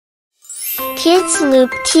Kids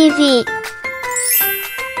Loop TV.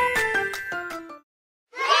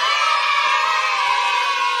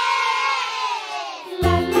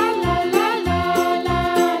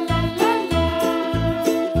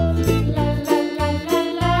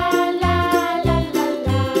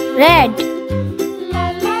 Red.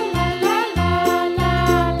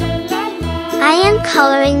 I am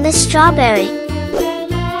coloring the strawberry.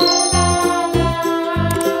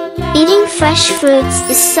 Eating fresh fruits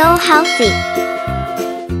is so healthy.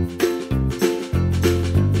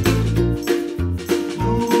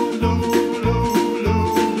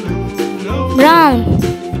 Brown.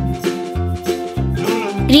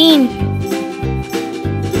 Green.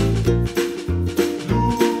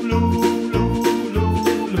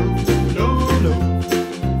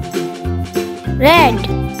 Red.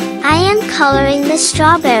 I am coloring the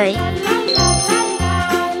strawberry.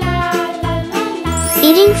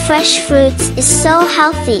 Eating fresh fruits is so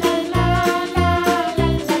healthy.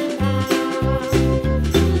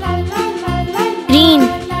 Green.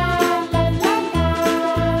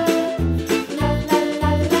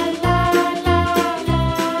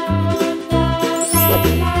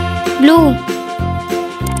 Blue.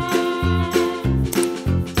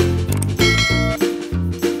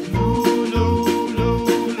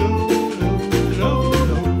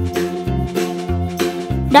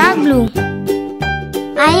 Dark blue.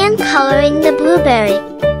 I am coloring the blueberry.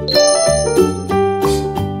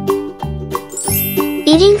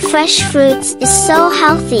 Eating fresh fruits is so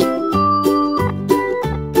healthy.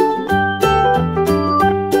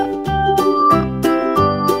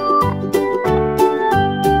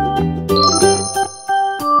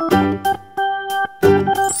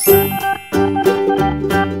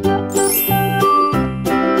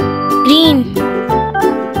 Green.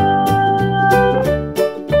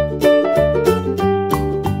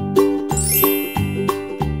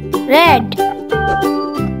 Red.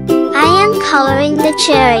 I am coloring the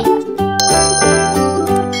cherry.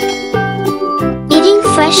 Eating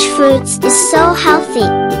fresh fruits is so healthy.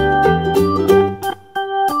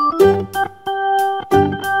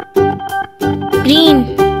 Green.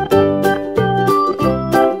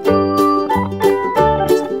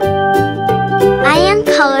 I am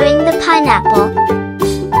coloring the pineapple.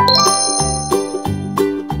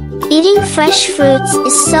 Eating fresh fruits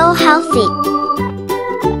is so healthy.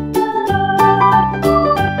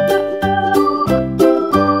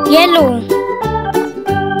 Yellow.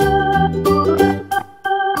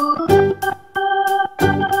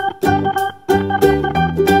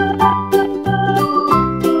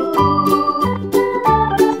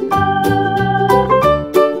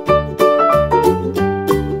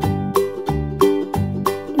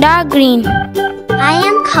 Dark green. I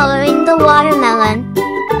am coloring the watermelon.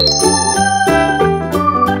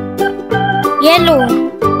 Yellow.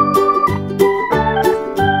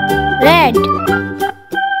 Red.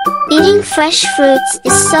 Eating fresh fruits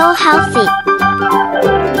is so healthy.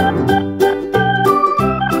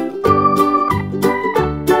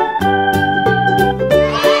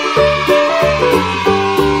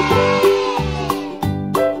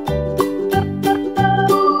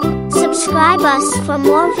 Subscribe us for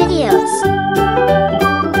more videos.